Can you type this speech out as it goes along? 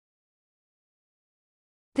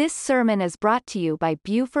This sermon is brought to you by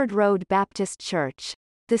Buford Road Baptist Church.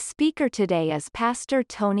 The speaker today is Pastor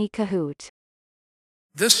Tony Kohout.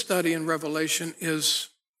 This study in Revelation is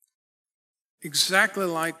exactly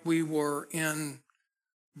like we were in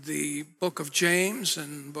the book of James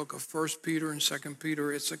and book of 1 Peter and 2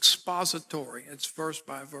 Peter. It's expository. It's verse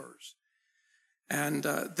by verse. And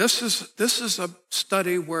this is a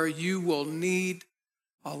study where you will need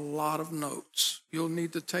a lot of notes. You'll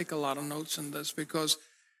need to take a lot of notes in this because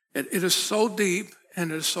it is so deep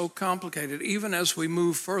and it is so complicated. Even as we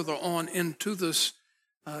move further on into this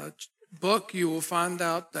book, you will find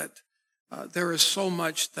out that there is so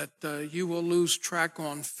much that you will lose track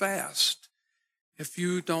on fast if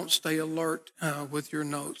you don't stay alert with your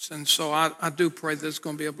notes. And so I do pray this is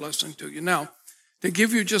going to be a blessing to you. Now, to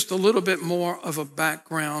give you just a little bit more of a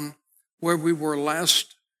background where we were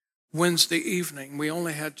last Wednesday evening, we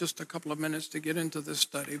only had just a couple of minutes to get into this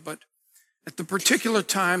study, but at the particular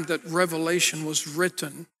time that Revelation was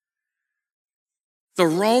written, the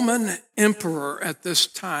Roman emperor at this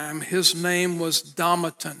time, his name was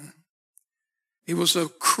Domitian. He was a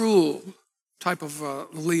cruel type of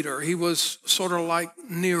leader. He was sort of like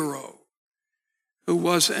Nero, who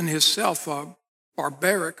was in himself a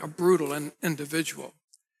barbaric, a brutal individual.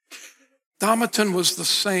 Domitian was the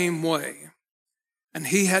same way, and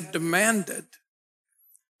he had demanded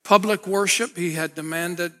public worship. He had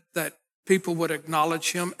demanded that people would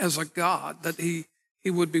acknowledge him as a god, that he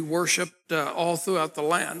would be worshiped all throughout the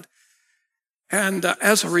land. And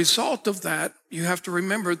as a result of that, you have to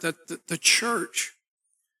remember that the church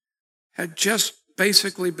had just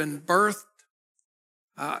basically been birthed,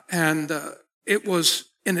 and it was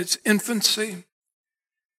in its infancy.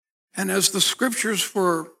 And as the scriptures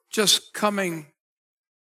were just coming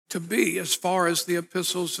to be, as far as the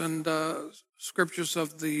epistles and scriptures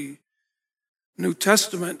of the New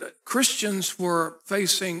Testament, Christians were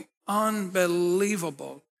facing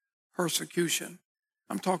unbelievable persecution.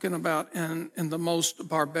 I'm talking about in the most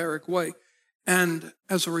barbaric way. And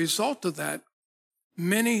as a result of that,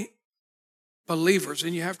 many believers,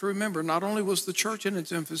 and you have to remember, not only was the church in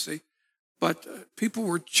its infancy, but people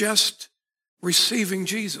were just receiving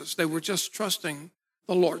Jesus. They were just trusting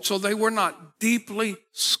the Lord. So they were not deeply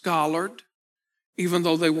scholared, even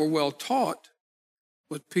though they were well taught,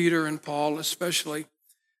 with Peter and Paul especially.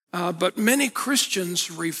 But many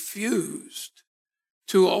Christians refused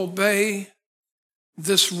to obey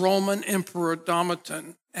this Roman Emperor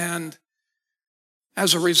Domitian. And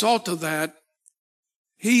as a result of that,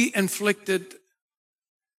 he inflicted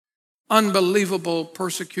unbelievable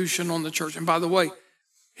persecution on the church. And by the way,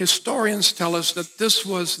 historians tell us that this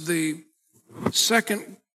was the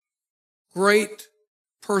second great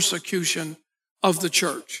persecution of the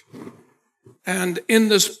church. And in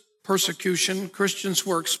this persecution, Christians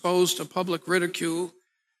were exposed to public ridicule,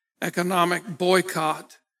 economic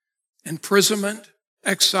boycott, imprisonment,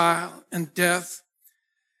 exile, and death.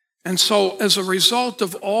 And so as a result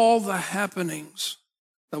of all the happenings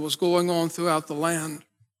that was going on throughout the land,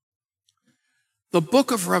 the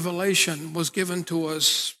book of Revelation was given to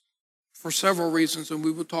us for several reasons, and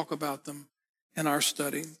we will talk about them in our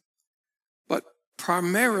study. But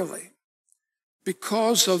primarily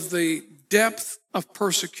because of the depth of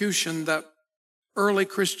persecution that early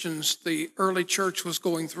Christians, the early church was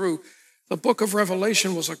going through, the book of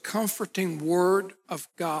Revelation was a comforting word of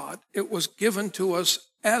God. It was given to us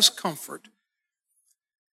as comfort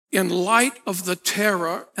in light of the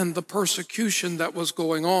terror and the persecution that was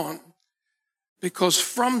going on. Because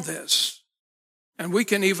from this, and we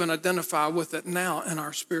can even identify with it now in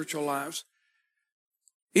our spiritual lives,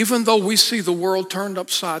 even though we see the world turned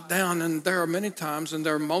upside down, and there are many times, and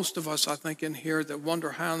there are most of us, I think, in here that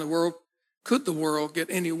wonder how in the world could the world get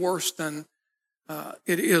any worse than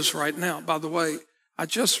it is right now. By the way, I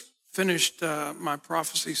just finished my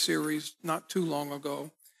prophecy series not too long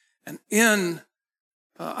ago, and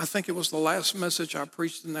I think it was the last message I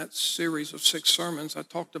preached in that series of 6 sermons, I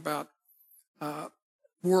talked about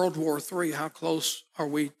World War III. How close are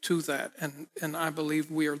we to that? And I believe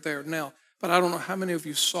we are there now. But I don't know how many of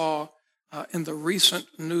you saw in the recent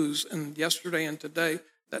news, and yesterday and today,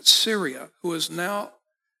 that Syria, who is now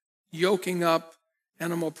yoking up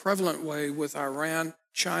in a more prevalent way with Iran,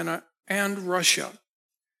 China, and Russia.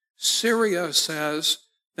 Syria says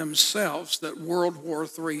themselves that World War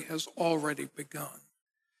III has already begun.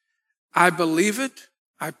 I believe it.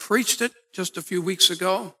 I preached it just a few weeks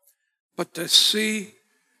ago. But to see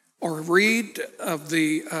or read of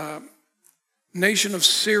the nation of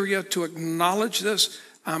Syria, to acknowledge this,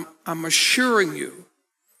 I'm assuring you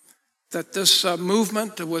that this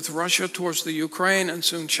movement with Russia towards the Ukraine, and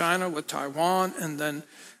soon China with Taiwan, and then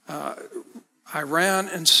Iran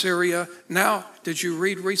and Syria. Now, did you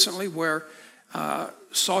read recently where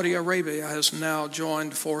Saudi Arabia has now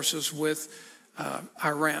joined forces with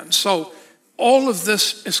Iran? So all of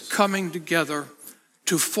this is coming together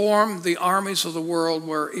to form the armies of the world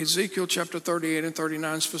where Ezekiel chapter 38 and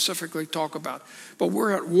 39 specifically talk about. But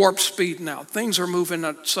we're at warp speed now. Things are moving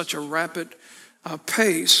at such a rapid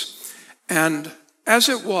pace. And as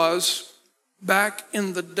it was back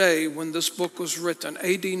in the day when this book was written,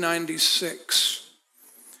 AD 96,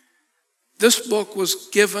 this book was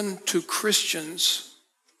given to Christians,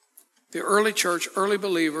 the early church, early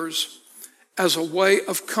believers, as a way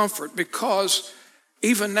of comfort, because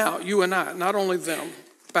even now, you and I, not only them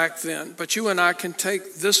back then, but you and I can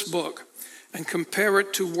take this book and compare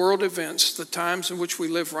it to world events, the times in which we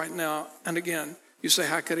live right now. And again, you say,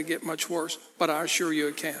 how could it get much worse? But I assure you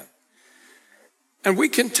it can. And we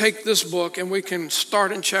can take this book and we can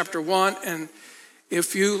start in chapter 1. And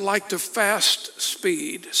if you like to fast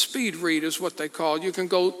speed read is what they call it, you can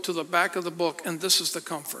go to the back of the book, and this is the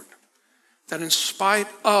comfort. That in spite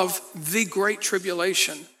of the great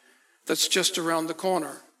tribulation that's just around the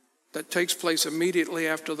corner, that takes place immediately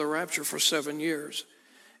after the rapture for 7 years,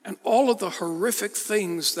 and all of the horrific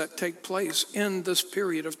things that take place in this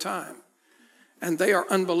period of time, and they are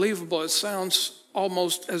unbelievable. It sounds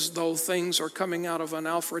almost as though things are coming out of an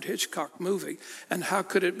Alfred Hitchcock movie, and how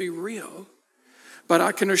could it be real? But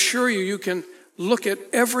I can assure you, you can look at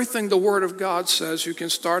everything the Word of God says. You can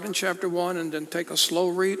start in chapter 1 and then take a slow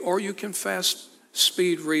read, or you can fast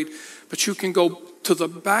speed read, but you can go to the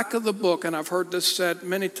back of the book, and I've heard this said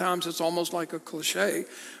many times, it's almost like a cliche,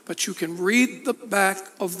 but you can read the back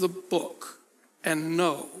of the book and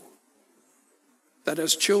know that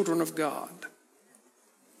as children of God,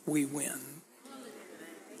 we win.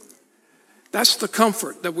 That's the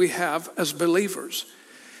comfort that we have as believers.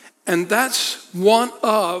 And that's one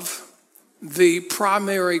of the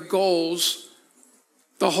primary goals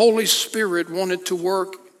the Holy Spirit wanted to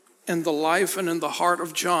work in the life and in the heart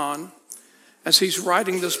of John as he's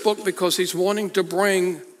writing this book, because he's wanting to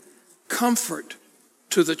bring comfort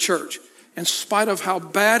to the church in spite of how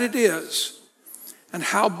bad it is and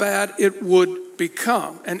how bad it would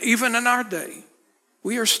become. And even in our day,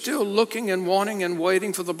 we are still looking and wanting and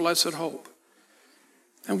waiting for the blessed hope.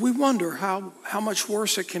 And we wonder how much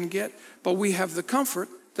worse it can get, but we have the comfort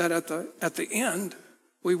that at the end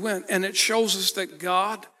we win. And it shows us that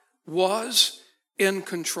God was in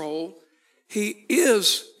control. He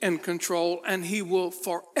is in control, and he will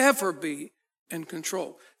forever be in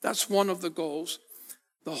control. That's one of the goals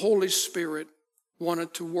the Holy Spirit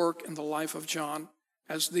wanted to work in the life of John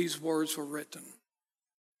as these words were written.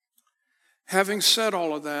 Having said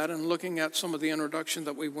all of that, and looking at some of the introduction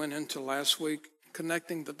that we went into last week,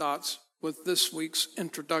 connecting the dots with this week's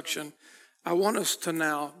introduction, I want us to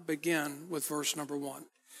now begin with verse number 1.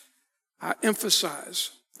 I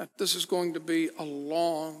emphasize that this is going to be a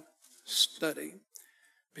long study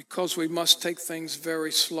because we must take things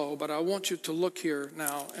very slow. But I want you to look here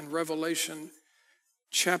now in Revelation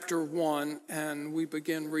chapter 1, and we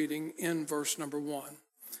begin reading in verse number 1.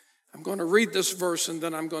 I'm going to read this verse, and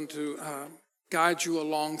then I'm going to guide you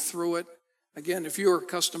along through it. Again, if you're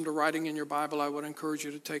accustomed to writing in your Bible, I would encourage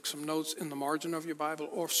you to take some notes in the margin of your Bible,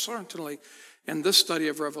 or certainly in this study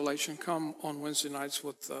of Revelation, come on Wednesday nights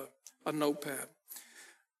with a notepad.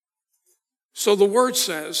 So the word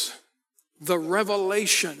says, the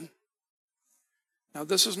revelation. Now,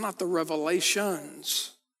 this is not the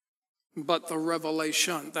revelations, but the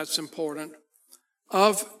revelation, that's important,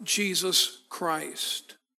 of Jesus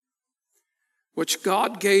Christ, which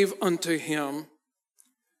God gave unto him,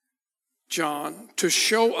 John, to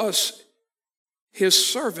show us his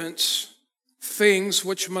servants things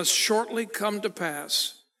which must shortly come to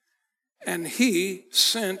pass. And he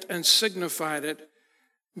sent and signified it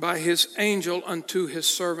by his angel unto his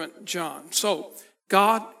servant John. So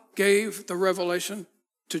God gave the revelation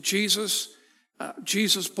to Jesus.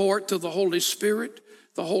 Jesus bore it to the Holy Spirit.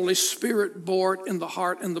 The Holy Spirit bore it in the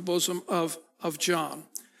heart and the bosom of John.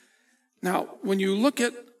 Now, when you look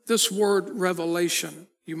at this word revelation,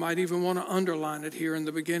 you might even want to underline it here in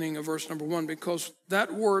the beginning of verse number 1, because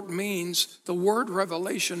that word means, the word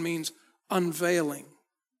revelation means unveiling.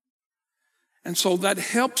 And so that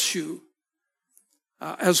helps you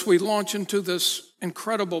as we launch into this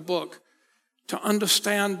incredible book to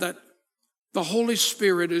understand that the Holy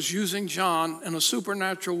Spirit is using John in a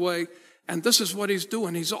supernatural way. And this is what he's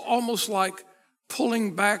doing. He's almost like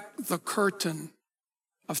pulling back the curtain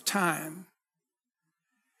of time.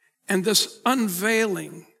 And this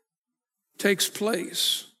unveiling takes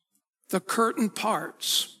place. The curtain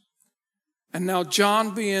parts. And now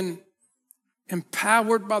John, being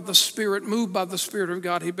empowered by the Spirit, moved by the Spirit of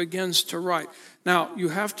God, he begins to write. Now, you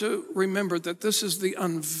have to remember that this is the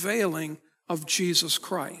unveiling of Jesus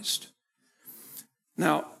Christ.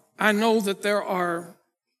 Now, I know that there are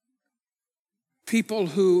people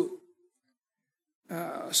who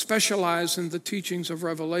specialize in the teachings of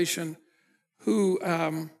Revelation who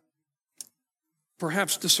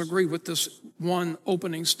perhaps disagree with this one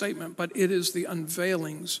opening statement, but it is the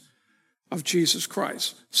unveilings of Jesus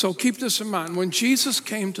Christ. So keep this in mind. When Jesus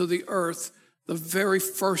came to the earth the very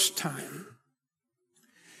first time,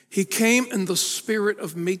 he came in the spirit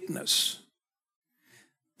of meekness.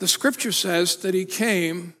 The scripture says that he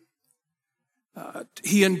came,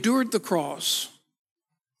 he endured the cross,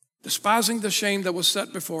 despising the shame that was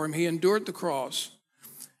set before him. He endured the cross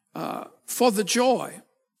for the joy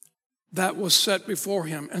that was set before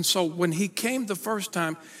him. And so when he came the first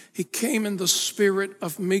time, he came in the spirit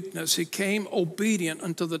of meekness. He came obedient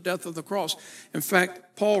unto the death of the cross. In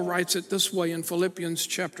fact, Paul writes it this way in Philippians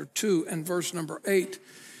chapter 2 and verse number 8.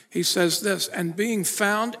 He says this, and being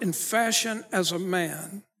found in fashion as a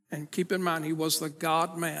man, and keep in mind he was the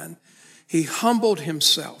God-man, he humbled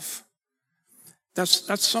himself.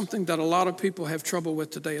 That's something that a lot of people have trouble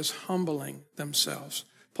with today, is humbling themselves.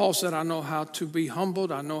 Paul said, I know how to be humbled.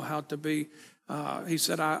 I know how to be, he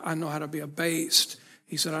said, I know how to be abased.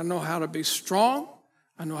 He said, I know how to be strong.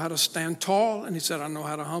 I know how to stand tall. And he said, I know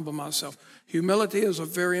how to humble myself. Humility is a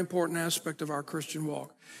very important aspect of our Christian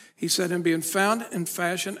walk. He said, in being found in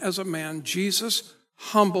fashion as a man, Jesus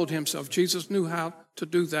humbled himself. Jesus knew how to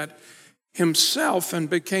do that himself and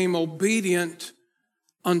became obedient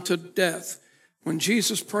unto death. When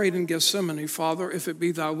Jesus prayed in Gethsemane, Father, if it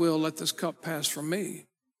be thy will, let this cup pass from me.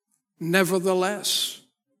 Nevertheless,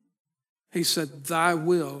 he said, thy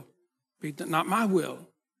will be done. Not my will,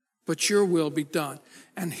 but your will be done.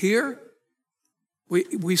 And here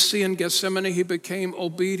we see in Gethsemane, he became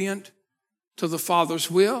obedient to the Father's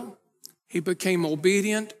will. He became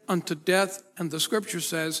obedient unto death. And the scripture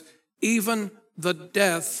says, even the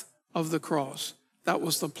death of the cross. That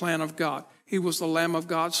was the plan of God. He was the Lamb of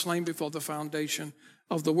God slain before the foundation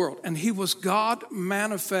of the world. And he was God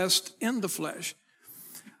manifest in the flesh.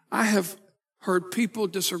 I have heard people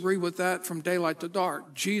disagree with that from daylight to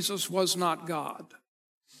dark. Jesus was not God.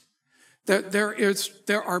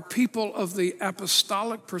 There are people of the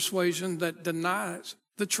apostolic persuasion that denies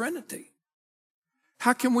the Trinity.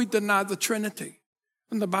 How can we deny the Trinity?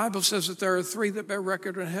 And the Bible says that there are three that bear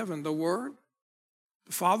record in heaven: the Word,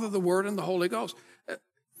 the Father, the Word, and the Holy Ghost.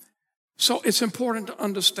 So it's important to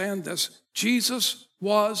understand this. Jesus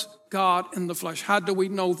was God in the flesh. How do we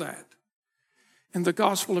know that? In the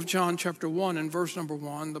Gospel of John chapter 1 and verse number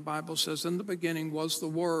 1, the Bible says, in the beginning was the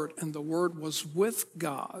Word, and the Word was with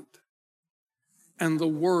God, and the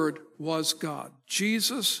Word was God.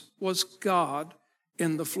 Jesus was God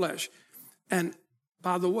in the flesh. And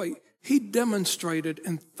by the way, he demonstrated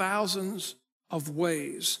in thousands of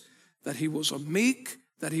ways that he was meek,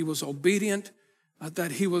 that he was obedient,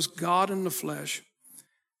 that he was God in the flesh.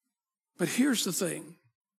 But here's the thing.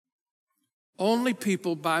 Only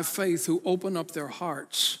people by faith who open up their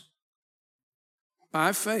hearts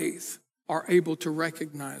by faith are able to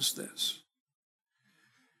recognize this.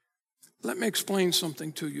 Let me explain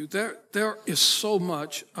something to you. There is so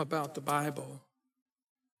much about the Bible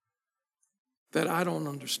that I don't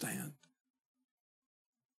understand.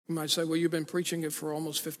 You might say, well, you've been preaching it for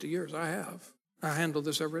almost 50 years. I have. I handle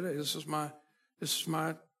this every day. This is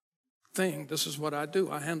my thing. This is what I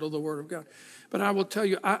do. I handle the Word of God. But I will tell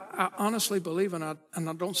you, I honestly believe, and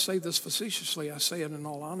I don't say this facetiously, I say it in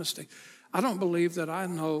all honesty, I don't believe that I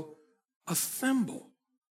know a thimble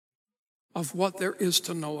of what there is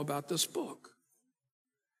to know about this book.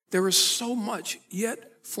 There is so much yet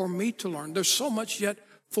for me to learn. There's so much yet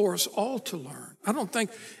for us all to learn. I don't think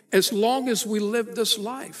as long as we live this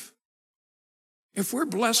life, if we're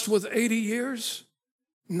blessed with 80 years,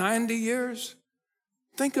 90 years,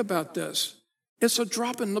 think about this. It's a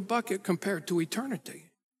drop in the bucket compared to eternity.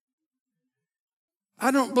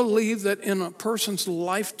 I don't believe that in a person's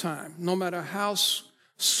lifetime, no matter how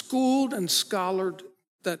schooled and scholared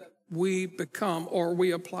that we become or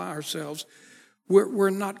we apply ourselves, we're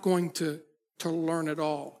not going to learn it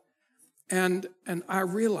all. And I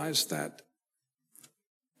realize that.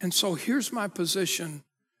 And so here's my position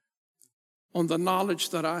on the knowledge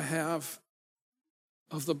that I have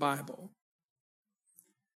of the Bible.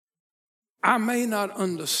 I may not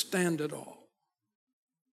understand it all,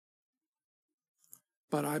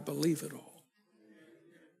 but I believe it all.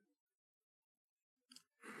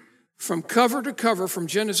 From cover to cover, from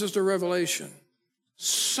Genesis to Revelation,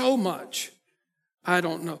 so much I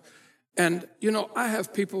don't know. And, I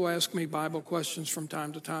have people ask me Bible questions from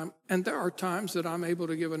time to time, and there are times that I'm able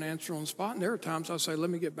to give an answer on the spot, and there are times I say, let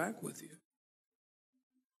me get back with you.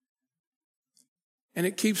 And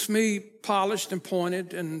it keeps me polished and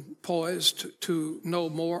pointed and poised to know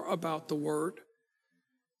more about the Word.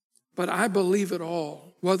 But I believe it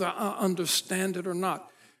all, whether I understand it or not.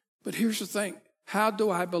 But here's the thing. How do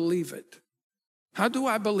I believe it? How do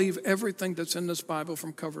I believe everything that's in this Bible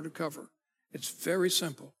from cover to cover? It's very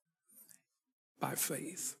simple. By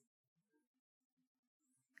faith.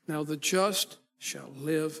 Now the just shall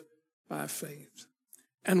live by faith.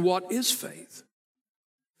 And what is faith?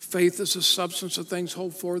 Faith is the substance of things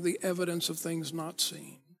hoped for, the evidence of things not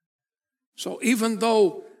seen. So even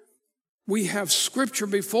though we have Scripture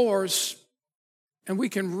before us, and we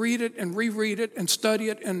can read it and reread it and study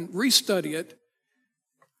it and restudy it,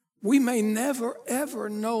 we may never, ever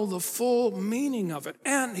know the full meaning of it.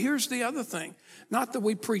 And here's the other thing. Not that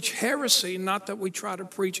we preach heresy, not that we try to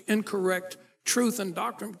preach incorrect truth and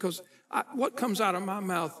doctrine, because what comes out of my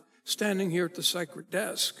mouth standing here at the sacred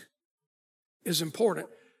desk is important.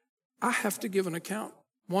 I have to give an account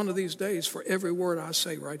one of these days for every word I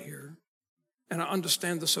say right here. And I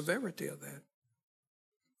understand the severity of that.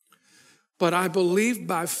 But I believe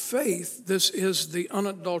by faith this is the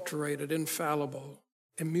unadulterated, infallible,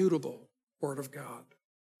 immutable Word of God.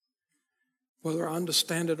 Whether I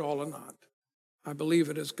understand it all or not, I believe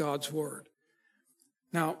it is God's Word.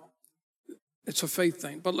 Now, it's a faith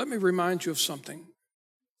thing, but let me remind you of something.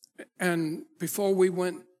 And before we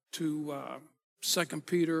went to 2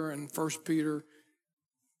 Peter and 1 Peter,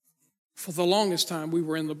 for the longest time we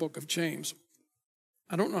were in the book of James.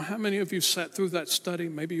 I don't know how many of you sat through that study.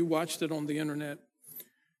 Maybe you watched it on the internet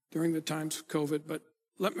during the times of COVID, but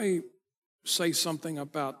let me say something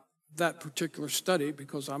about that particular study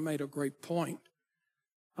because I made a great point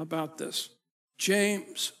about this.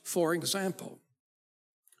 James, for example,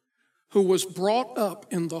 who was brought up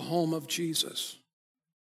in the home of Jesus.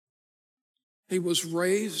 He was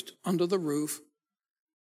raised under the roof.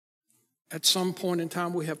 At some point in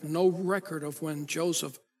time, we have no record of when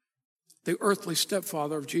Joseph, the earthly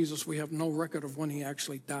stepfather of Jesus, we have no record of when he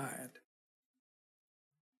actually died.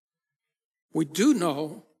 We do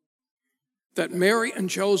know that Mary and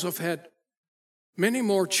Joseph had many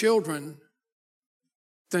more children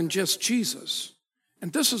than just Jesus.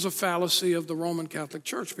 And this is a fallacy of the Roman Catholic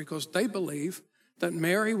Church because they believe that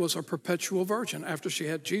Mary was a perpetual virgin. After she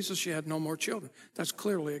had Jesus, she had no more children. That's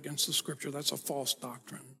clearly against the Scripture. That's a false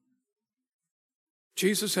doctrine.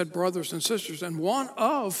 Jesus had brothers and sisters, and one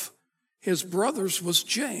of his brothers was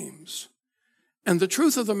James. And the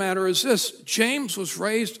truth of the matter is this: James was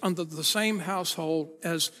raised under the same household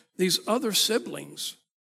as these other siblings.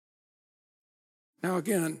 Now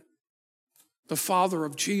again, the father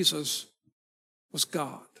of Jesus was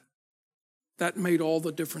God. That made all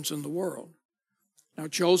the difference in the world. Now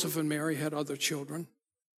Joseph and Mary had other children.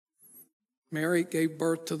 Mary gave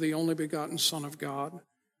birth to the only begotten Son of God.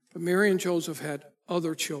 But Mary and Joseph had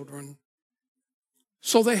other children.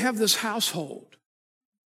 So they have this household.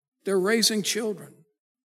 They're raising children,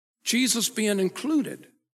 Jesus being included.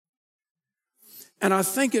 And I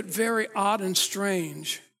think it very odd and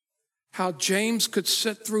strange how James could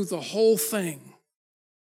sit through the whole thing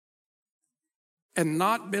and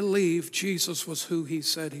not believe Jesus was who he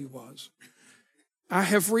said he was. I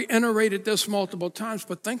have reiterated this multiple times,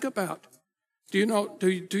 but think about, do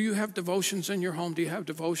you have devotions in your home? Do you have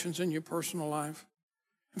devotions in your personal life?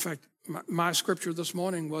 In fact, my scripture this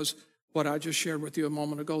morning was what I just shared with you a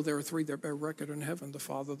moment ago. There are three that bear record in heaven: the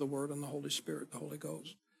Father, the Word, and the Holy Spirit, the Holy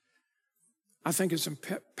Ghost. I think it's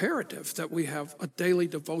imperative that we have a daily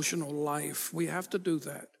devotional life. We have to do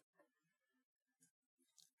that.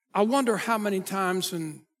 I wonder how many times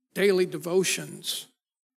in daily devotions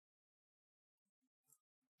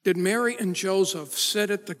did Mary and Joseph sit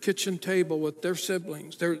at the kitchen table with their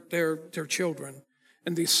siblings, their children,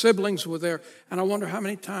 and these siblings were there. And I wonder how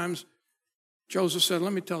many times Joseph said,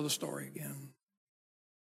 "Let me tell the story again."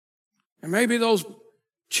 And maybe those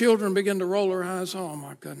children begin to roll their eyes. "Oh,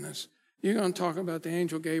 my goodness, you're going to talk about the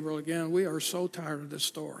angel Gabriel again. We are so tired of this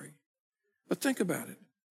story." But think about it.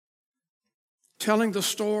 Telling the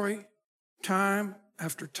story time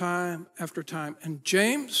after time after time. And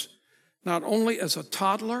James, not only as a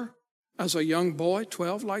toddler, as a young boy,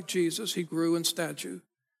 12 like Jesus, he grew in stature.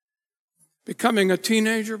 Becoming a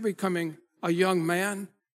teenager, becoming a young man.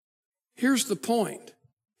 Here's the point.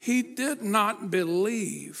 He did not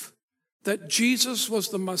believe that Jesus was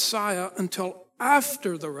the Messiah until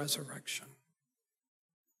after the resurrection.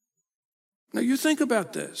 Now you think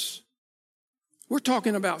about this. We're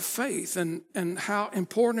talking about faith and how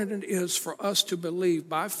important it is for us to believe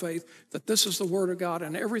by faith that this is the Word of God,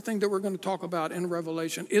 and everything that we're going to talk about in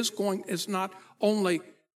Revelation is not only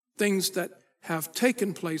things that have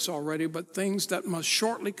taken place already, but things that must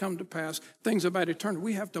shortly come to pass, things about eternity.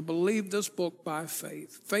 We have to believe this book by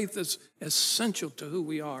faith. Faith is essential to who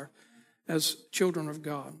we are as children of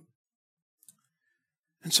God.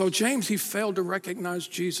 And so James, he failed to recognize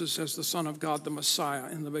Jesus as the Son of God, the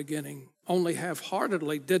Messiah, in the beginning. Only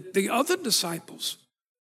half-heartedly did the other disciples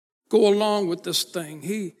go along with this thing,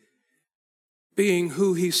 he being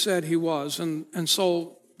who he said he was. And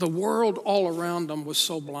so the world all around them was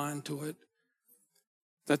so blind to it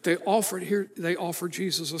that they offered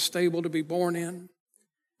Jesus a stable to be born in,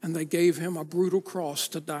 and they gave him a brutal cross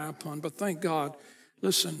to die upon. But thank God,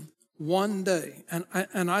 listen, one day,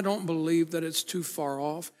 and I don't believe that it's too far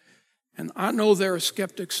off, and I know there are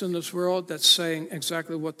skeptics in this world that's saying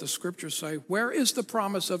exactly what the scriptures say. Where is the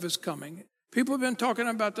promise of his coming? People have been talking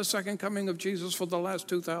about the second coming of Jesus for the last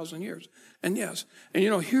 2,000 years. And yes, and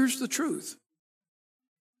here's the truth.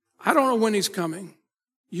 I don't know when he's coming.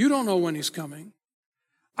 You don't know when he's coming.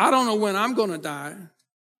 I don't know when I'm going to die.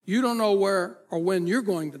 You don't know where or when you're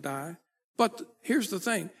going to die. But here's the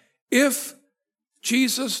thing. If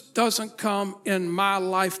Jesus doesn't come in my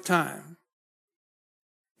lifetime,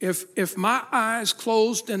 if my eyes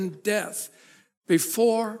closed in death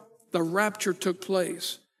before the rapture took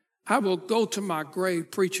place, I will go to my grave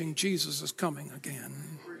preaching Jesus is coming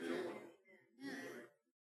again.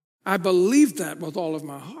 I believe that with all of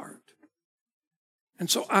my heart. And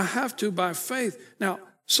so I have to, by faith. Now,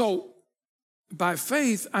 by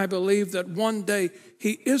faith, I believe that one day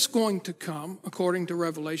he is going to come, according to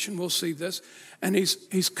Revelation. We'll see this. And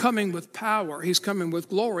he's coming with power. He's coming with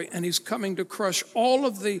glory. And he's coming to crush all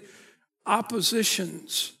of the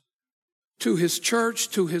oppositions to his church,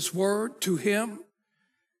 to his word, to him.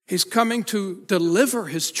 He's coming to deliver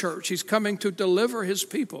his church. He's coming to deliver his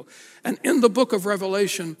people. And in the book of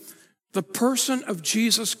Revelation, the person of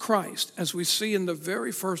Jesus Christ, as we see in the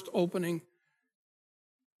very first opening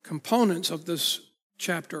components of this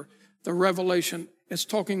chapter, the Revelation, is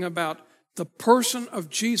talking about the person of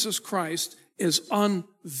Jesus Christ is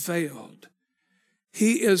unveiled.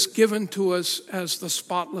 He is given to us as the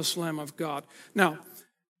spotless Lamb of God. Now,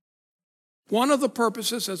 one of the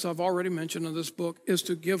purposes, as I've already mentioned in this book, is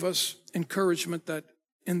to give us encouragement that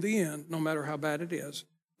in the end, no matter how bad it is,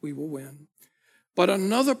 we will win. But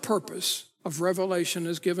another purpose of Revelation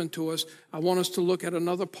is given to us. I want us to look at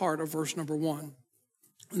another part of verse number 1.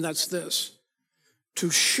 And that's this: to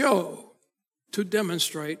show, to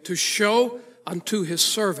demonstrate, to show unto his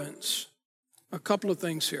servants a couple of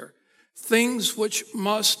things here. Things which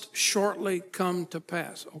must shortly come to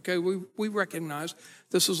pass. Okay, we recognize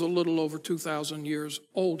this is a little over 2,000 years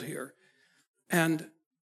old here. But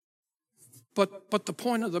the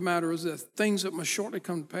point of the matter is that things that must shortly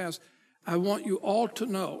come to pass, I want you all to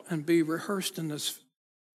know and be rehearsed in this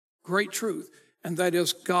great truth, and that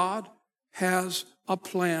is God has a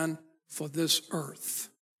plan for this earth.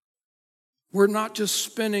 We're not just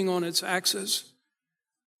spinning on its axis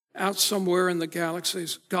out somewhere in the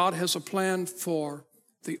galaxies. God has a plan for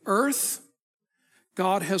the earth.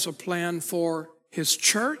 God has a plan for his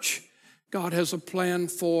church. God has a plan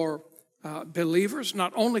for believers,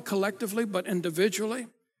 not only collectively, but individually.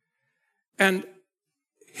 And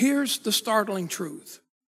here's the startling truth.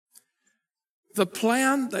 The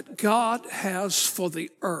plan that God has for the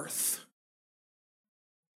earth,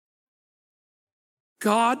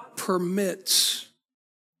 God permits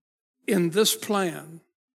in this plan,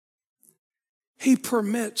 he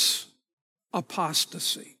permits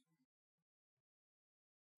apostasy.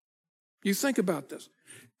 You think about this.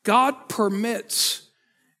 God permits,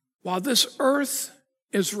 while this earth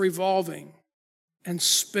is revolving and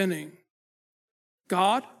spinning,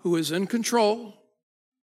 God, who is in control,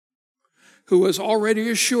 who has already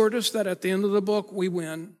assured us that at the end of the book we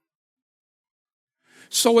win.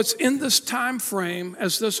 So it's in this time frame,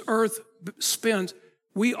 as this earth spins,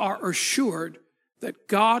 we are assured that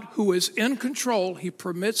God, who is in control, he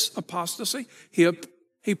permits apostasy.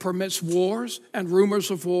 He permits wars and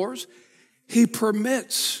rumors of wars. He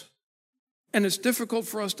permits, and it's difficult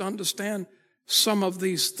for us to understand some of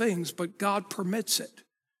these things, but God permits it.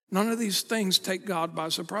 None of these things take God by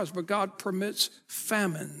surprise, but God permits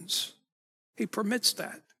famines. He permits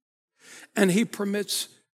that. And he permits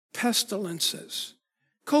pestilences.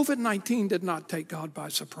 COVID-19 did not take God by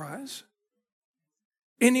surprise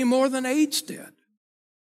any more than AIDS did.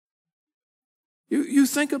 You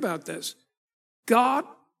think about this. God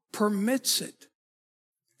permits it.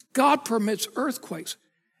 God permits earthquakes.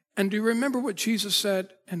 And do you remember what Jesus said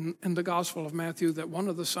in the Gospel of Matthew, that one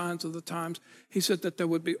of the signs of the times, he said that there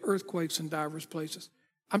would be earthquakes in diverse places.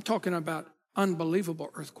 I'm talking about unbelievable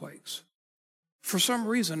earthquakes. For some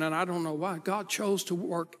reason, and I don't know why, God chose to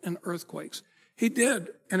work in earthquakes. He did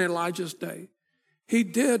in Elijah's day. He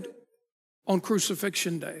did on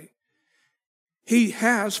Crucifixion Day. He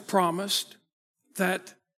has promised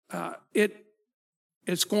that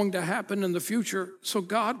it's going to happen in the future. So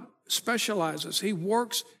God specializes. He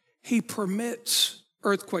works. He permits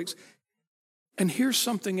earthquakes. And here's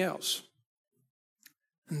something else.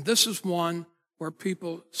 And this is one where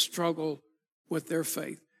people struggle with their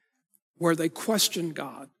faith, where they question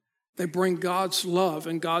God. They bring God's love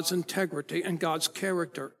and God's integrity and God's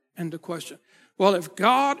character into question. Well, if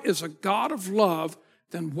God is a God of love,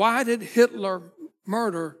 then why did Hitler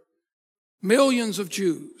murder millions of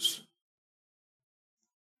Jews?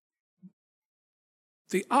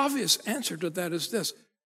 The obvious answer to that is this: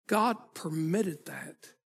 God permitted that.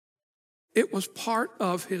 It was part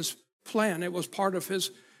of his plan. It was part of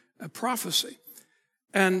his prophecy.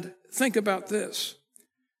 And think about this.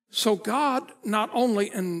 So God, not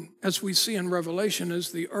only, as we see in Revelation,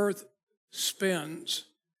 as the earth spins,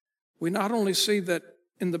 we not only see that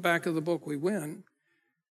in the back of the book we win,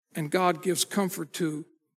 and God gives comfort to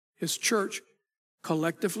his church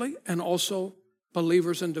collectively and also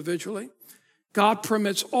believers individually. God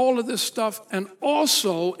permits all of this stuff, and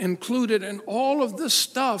also included in all of this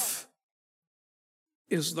stuff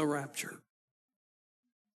is the rapture.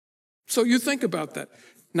 So you think about that.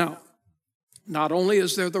 Now, not only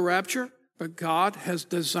is there the rapture, but God has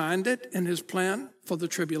designed it in his plan for the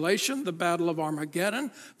tribulation, the battle of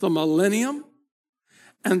Armageddon, the millennium,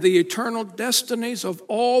 and the eternal destinies of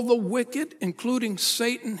all the wicked, including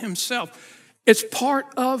Satan himself. It's part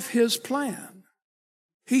of his plan.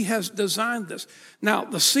 He has designed this. Now,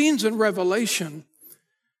 the scenes in Revelation,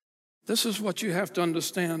 this is what you have to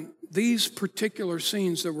understand. These particular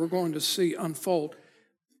scenes that we're going to see unfold,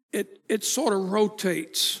 it sort of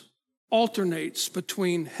alternates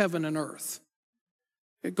between heaven and earth.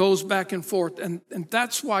 It goes back and forth, and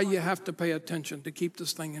that's why you have to pay attention to keep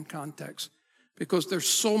this thing in context, because there's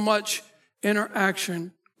so much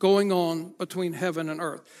interaction going on between heaven and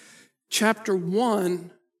earth. Chapter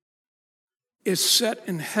 1 is set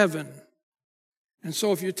in heaven. And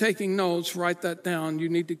so if you're taking notes, write that down. You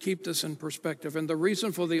need to keep this in perspective. And the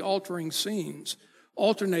reason for the alternating scenes,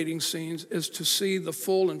 is to see the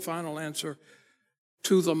full and final answer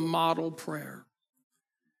to the model prayer.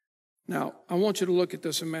 Now, I want you to look at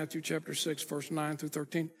this in Matthew chapter 6, verse 9 through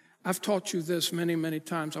 13. I've taught you this many, many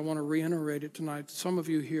times. I want to reiterate it tonight. Some of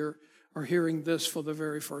you here are hearing this for the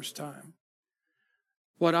very first time.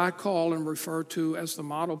 What I call and refer to as the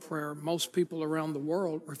model prayer, most people around the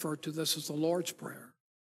world refer to this as the Lord's Prayer.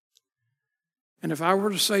 And if I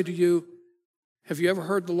were to say to you, have you ever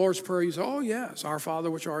heard the Lord's Prayer? You say, oh yes, our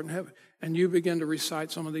Father which art in heaven. And you begin to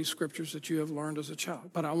recite some of these scriptures that you have learned as a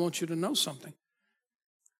child. But I want you to know something.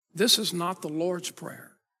 This is not the Lord's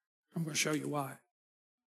Prayer. I'm going to show you why.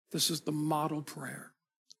 This is the model prayer.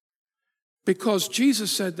 Because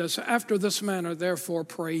Jesus said this, after this manner, therefore,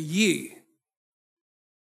 pray ye.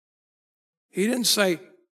 He didn't say,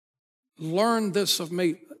 learn this of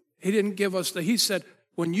me. He didn't give us he said,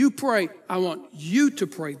 when you pray, I want you to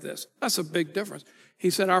pray this. That's a big difference. He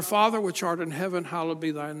said, our Father which art in heaven, hallowed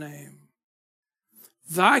be thy name.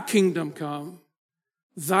 Thy kingdom come,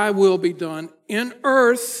 thy will be done in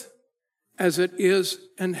earth as it is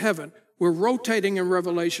in heaven. We're rotating in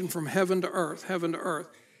Revelation from heaven to earth, heaven to earth.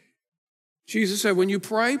 Jesus said, when you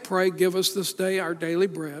pray, give us this day our daily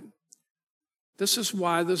bread. This is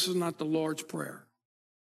why this is not the Lord's Prayer.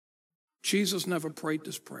 Jesus never prayed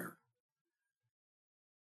this prayer.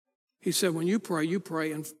 He said, when you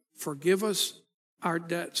pray and forgive us our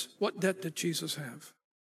debts. What debt did Jesus have?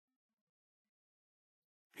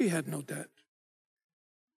 He had no debt.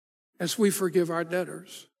 As we forgive our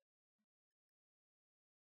debtors.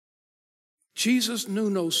 Jesus knew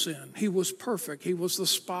no sin. He was perfect. He was the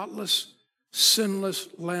spotless, sinless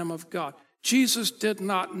Lamb of God. Jesus did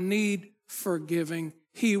not need forgiving.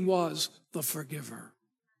 He was the forgiver.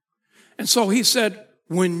 And so he said,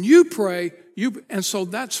 when you pray, and so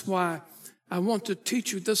that's why I want to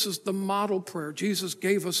teach you, this is the model prayer. Jesus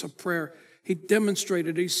gave us a prayer. He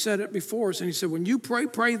demonstrated, he said it before us, and he said, when you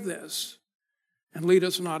pray this, and lead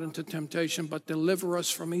us not into temptation, but deliver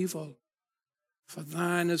us from evil. For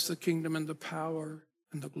thine is the kingdom and the power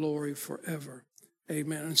and the glory forever.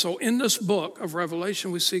 Amen. And so in this book of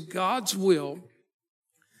Revelation, we see God's will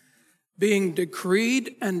being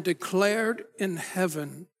decreed and declared in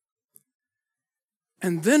heaven.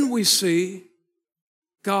 And then we see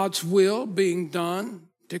God's will being done,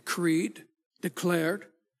 decreed, declared,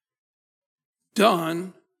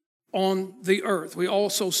 done on the earth. We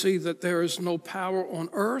also see that there is no power on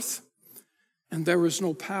earth and there is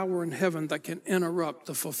no power in heaven that can interrupt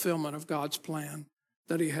the fulfillment of God's plan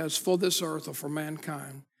that he has for this earth or for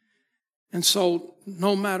mankind. And so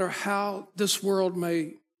no matter how this world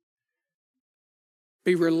may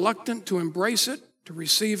be reluctant to embrace it, to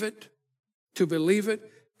receive it, to believe it,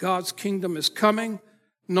 God's kingdom is coming,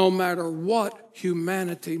 no matter what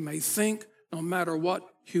humanity may think, no matter what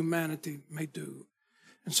humanity may do.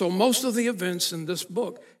 And so most of the events in this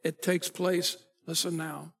book, it takes place, listen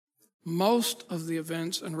now, most of the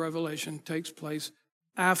events in Revelation takes place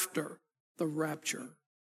after the rapture.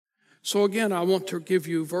 So again, I want to give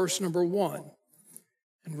you verse number 1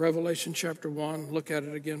 in Revelation chapter 1. Look at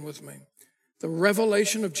it again with me. The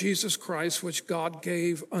revelation of Jesus Christ, which God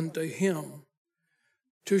gave unto him,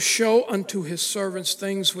 to show unto his servants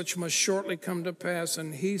things which must shortly come to pass.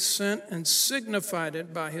 And he sent and signified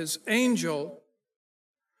it by his angel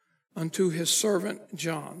unto his servant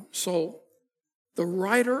John. So the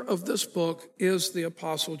writer of this book is the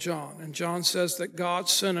Apostle John. And John says that God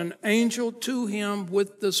sent an angel to him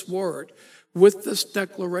with this word, with this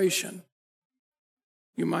declaration.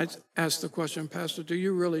 You might ask the question, Pastor, do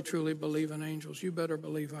you really truly believe in angels? You better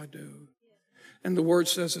believe I do. And the word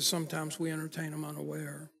says that sometimes we entertain them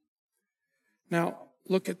unaware. Now,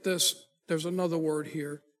 look at this. There's another word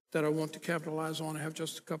here that I want to capitalize on. I have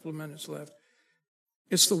just a couple of minutes left.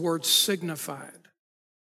 It's the word signified.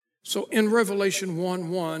 So in Revelation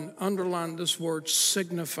 1:1, underline this word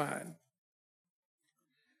signified.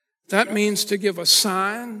 That means to give a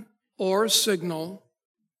sign or a signal.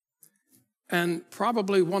 And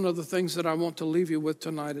probably one of the things that I want to leave you with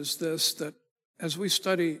tonight is this, that as we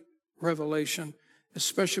study Revelation,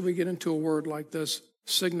 especially we get into a word like this,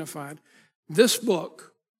 signified, this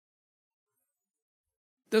book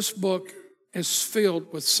is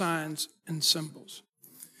filled with signs and symbols.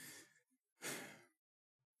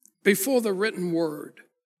 Before the written word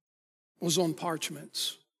was on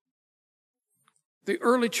parchments, the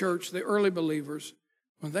early church, the early believers,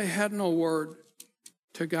 when they had no word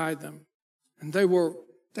to guide them, and they were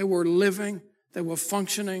living, they were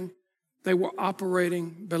functioning, they were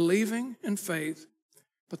operating, believing in faith,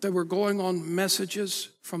 but they were going on messages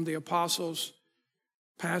from the apostles,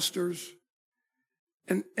 pastors.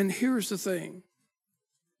 And here's the thing.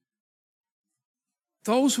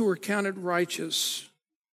 Those who were counted righteous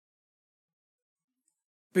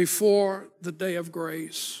before the day of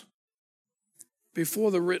grace,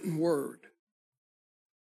 before the written word,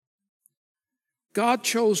 God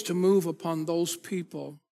chose to move upon those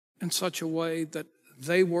people in such a way that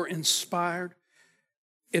they were inspired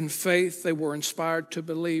in faith. They were inspired to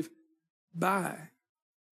believe by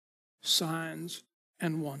signs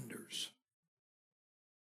and wonders.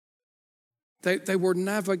 They were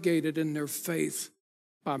navigated in their faith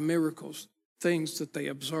by miracles, things that they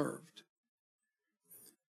observed.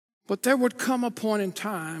 But there would come a point in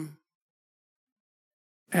time,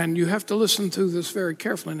 and you have to listen to this very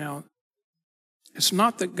carefully now. It's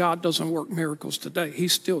not that God doesn't work miracles today. He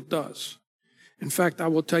still does. In fact, I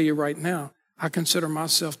will tell you right now, I consider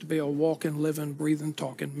myself to be a walking, living, breathing,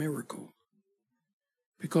 talking miracle.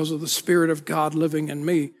 Because of the Spirit of God living in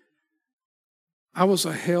me, I was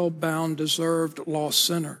a hell-bound, deserved, lost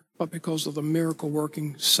sinner. But because of the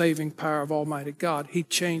miracle-working, saving power of Almighty God, He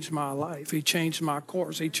changed my life. He changed my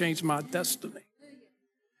course. He changed my destiny.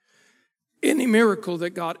 Any miracle that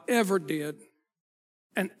God ever did,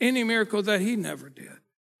 and any miracle that He never did,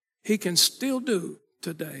 He can still do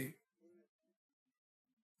today.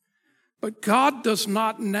 But God does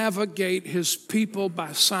not navigate His people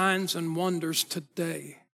by signs and wonders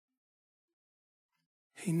today.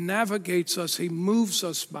 He navigates us, He moves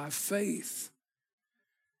us by faith.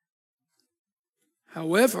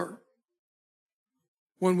 However,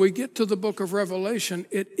 when we get to the book of Revelation,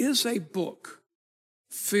 it is a book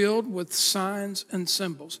filled with signs and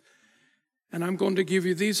symbols. And I'm going to give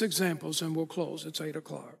you these examples and we'll close. It's 8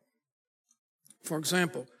 o'clock. For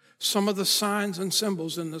example, some of the signs and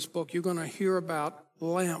symbols in this book, you're going to hear about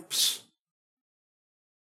lamps.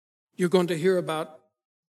 You're going to hear about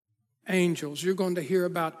angels. You're going to hear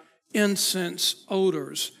about incense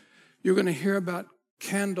odors. You're going to hear about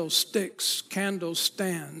candlesticks, candle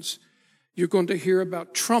stands. You're going to hear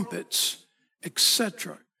about trumpets,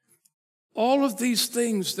 etc. All of these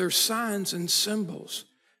things, they're signs and symbols.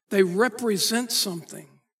 They represent something.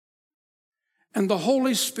 And the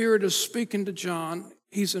Holy Spirit is speaking to John.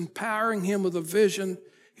 He's empowering him with a vision.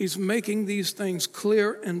 He's making these things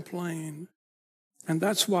clear and plain. And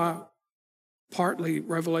that's why partly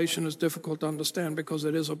Revelation is difficult to understand, because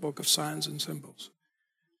it is a book of signs and symbols.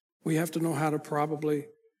 We have to know how to probably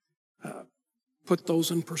put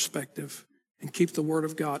those in perspective and keep the Word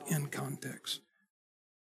of God in context.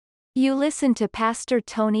 You listen to Pastor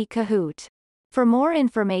Tony Kohout. For more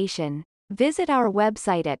information, visit our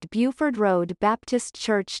website at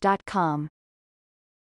BufordRoadBaptistChurch.com.